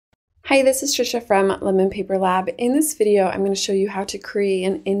Hi, this is Trisha from Lemon Paper Lab. In this video, I'm going to show you how to create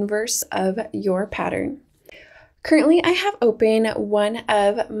an inverse of your pattern. Currently, I have open one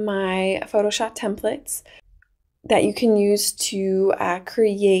of my Photoshop templates that you can use to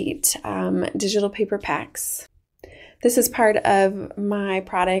create digital paper packs. This is part of my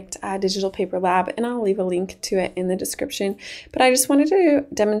product, Digital Paper Lab, and I'll leave a link to it in the description. But I just wanted to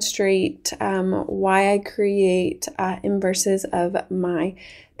demonstrate why I create inverses of my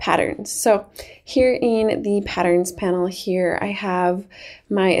patterns. So here in the patterns panel here, I have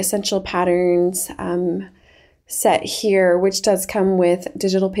my essential patterns set here, which does come with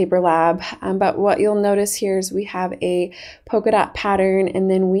Digital Paper Lab. But what you'll notice here is we have a polka dot pattern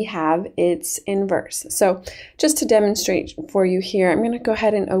and then we have its inverse. So just to demonstrate for you here, I'm going to go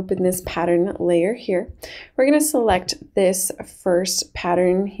ahead and open this pattern layer here. We're going to select this first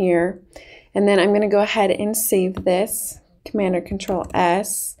pattern here, and then I'm going to go ahead and save this, Command or Control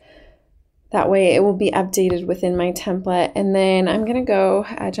S. That way it will be updated within my template. And then I'm going to go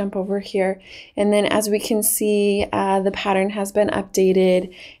jump over here. And then as we can see, the pattern has been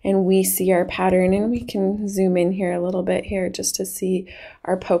updated and we see our pattern, and we can zoom in here a little bit here just to see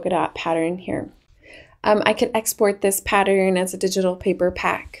our polka dot pattern here. I could export this pattern as a digital paper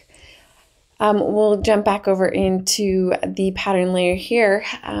pack. We'll jump back over into the pattern layer here.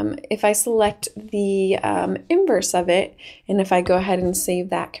 If I select the inverse of it, and if I go ahead and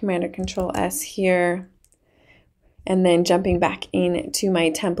save that, Command or Control S here, and then jumping back into my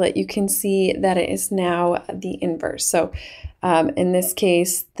template, you can see that it is now the inverse. So in this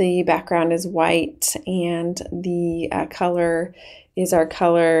case, the background is white and the color is our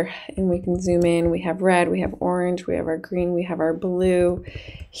color, and we can zoom in. We have red, we have orange, we have our green, we have our blue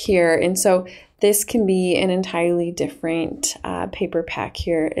here. And so this can be an entirely different paper pack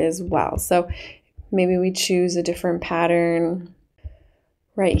here as well. So maybe we choose a different pattern.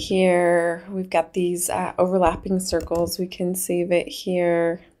 Right here, we've got these overlapping circles. We can save it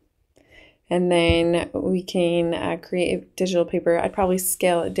here. And then we can create digital paper. I'd probably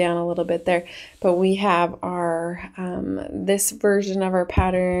scale it down a little bit there, but we have our this version of our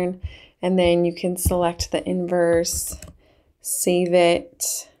pattern, and then you can select the inverse, save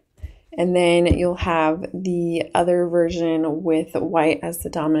it, and then you'll have the other version with white as the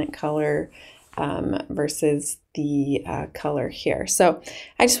dominant color versus the color here. So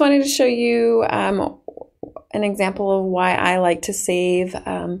I just wanted to show you an example of why I like to save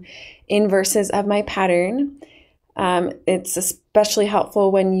inverses of my pattern. It's especially helpful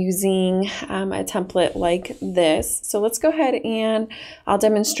when using a template like this. So let's go ahead and I'll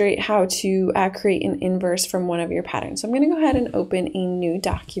demonstrate how to create an inverse from one of your patterns. So I'm going to go ahead and open a new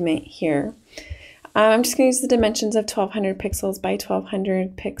document here. I'm just going to use the dimensions of 1200 pixels by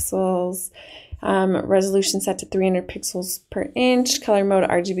 1200 pixels. Resolution set to 300 pixels per inch, color mode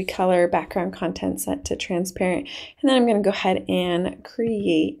RGB color, background content set to transparent, and then I'm going to go ahead and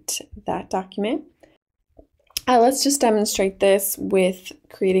create that document. Let's just demonstrate this with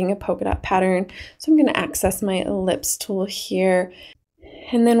creating a polka dot pattern. So I'm going to access my ellipse tool here,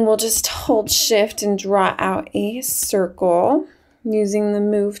 and then we'll just hold shift and draw out a circle. Using the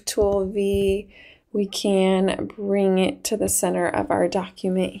move tool V, we can bring it to the center of our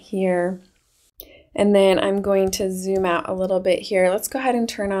document here. And then I'm going to zoom out a little bit here. Let's go ahead and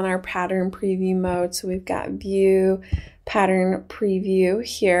turn on our pattern preview mode. So we've got view, pattern preview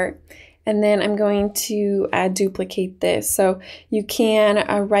here. And then I'm going to duplicate this. So you can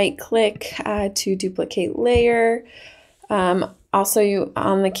right click to duplicate layer. Also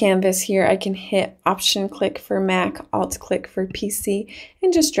on the canvas here, I can hit Option click for Mac, Alt click for PC,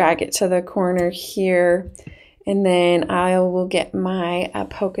 and just drag it to the corner here. And then I will get my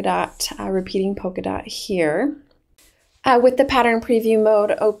polka dot, repeating polka dot here. With the pattern preview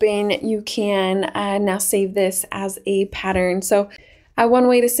mode open, you can now save this as a pattern. So one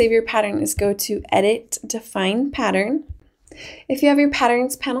way to save your pattern is go to Edit, Define Pattern. If you have your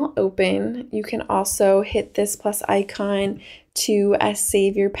Patterns panel open, you can also hit this plus icon to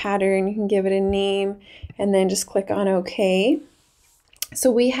save your pattern. You can give it a name and then just click on OK. So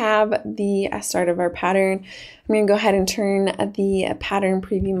we have the start of our pattern. I'm going to go ahead and turn the pattern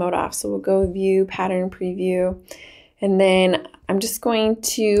preview mode off. So we'll go View, Pattern Preview, and then I'm just going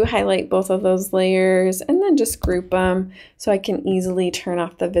to highlight both of those layers and then just group them so I can easily turn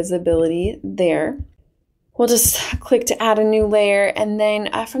off the visibility there. We'll just click to add a new layer, and then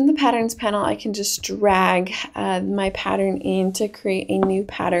from the Patterns panel, I can just drag my pattern in to create a new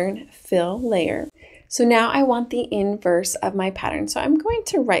pattern fill layer. So now I want the inverse of my pattern. So I'm going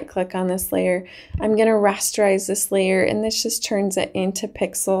to right click on this layer. I'm going to rasterize this layer, and this just turns it into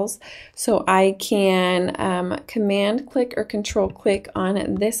pixels. So I can command click or control click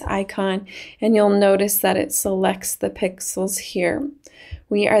on this icon, and you'll notice that it selects the pixels here.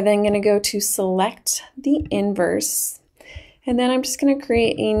 We are then going to go to select the inverse. And then I'm just going to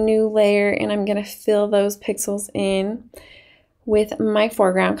create a new layer, and I'm going to fill those pixels in with my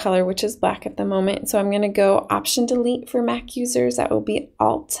foreground color, which is black at the moment. So I'm going to go Option Delete for Mac users. That will be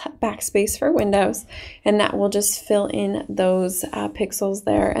Alt Backspace for Windows, and that will just fill in those pixels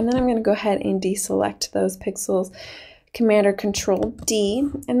there. And then I'm going to go ahead and deselect those pixels, Command or Control D,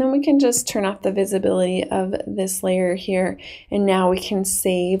 and then we can just turn off the visibility of this layer here, and now we can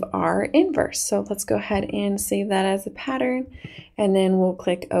save our inverse. So let's go ahead and save that as a pattern, and then we'll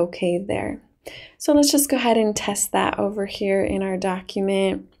click OK there. So let's just go ahead and test that over here in our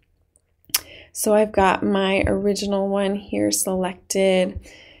document. So I've got my original one here selected,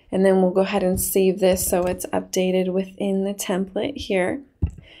 and then we'll go ahead and save this so it's updated within the template here.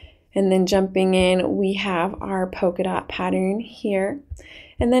 And then jumping in, we have our polka dot pattern here.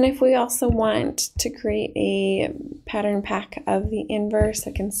 And then if we also want to create a pattern pack of the inverse,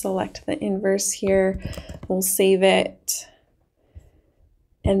 I can select the inverse here. We'll save it.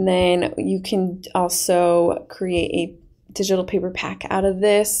 And then you can also create a digital paper pack out of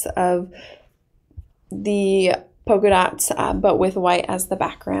this, of the polka dots, but with white as the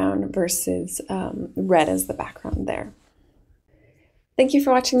background versus red as the background there. Thank you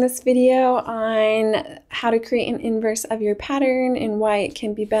for watching this video on how to create an inverse of your pattern and why it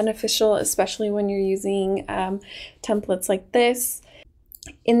can be beneficial, especially when you're using templates like this.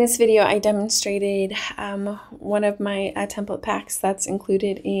 In this video, I demonstrated one of my template packs that's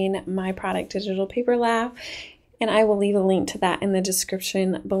included in my product Digital Paper Lab, and I will leave a link to that in the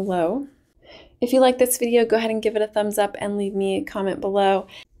description below. If you like this video, go ahead and give it a thumbs up and leave me a comment below.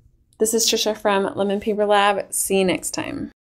 This is Trisha from Lemon Paper Lab. See you next time.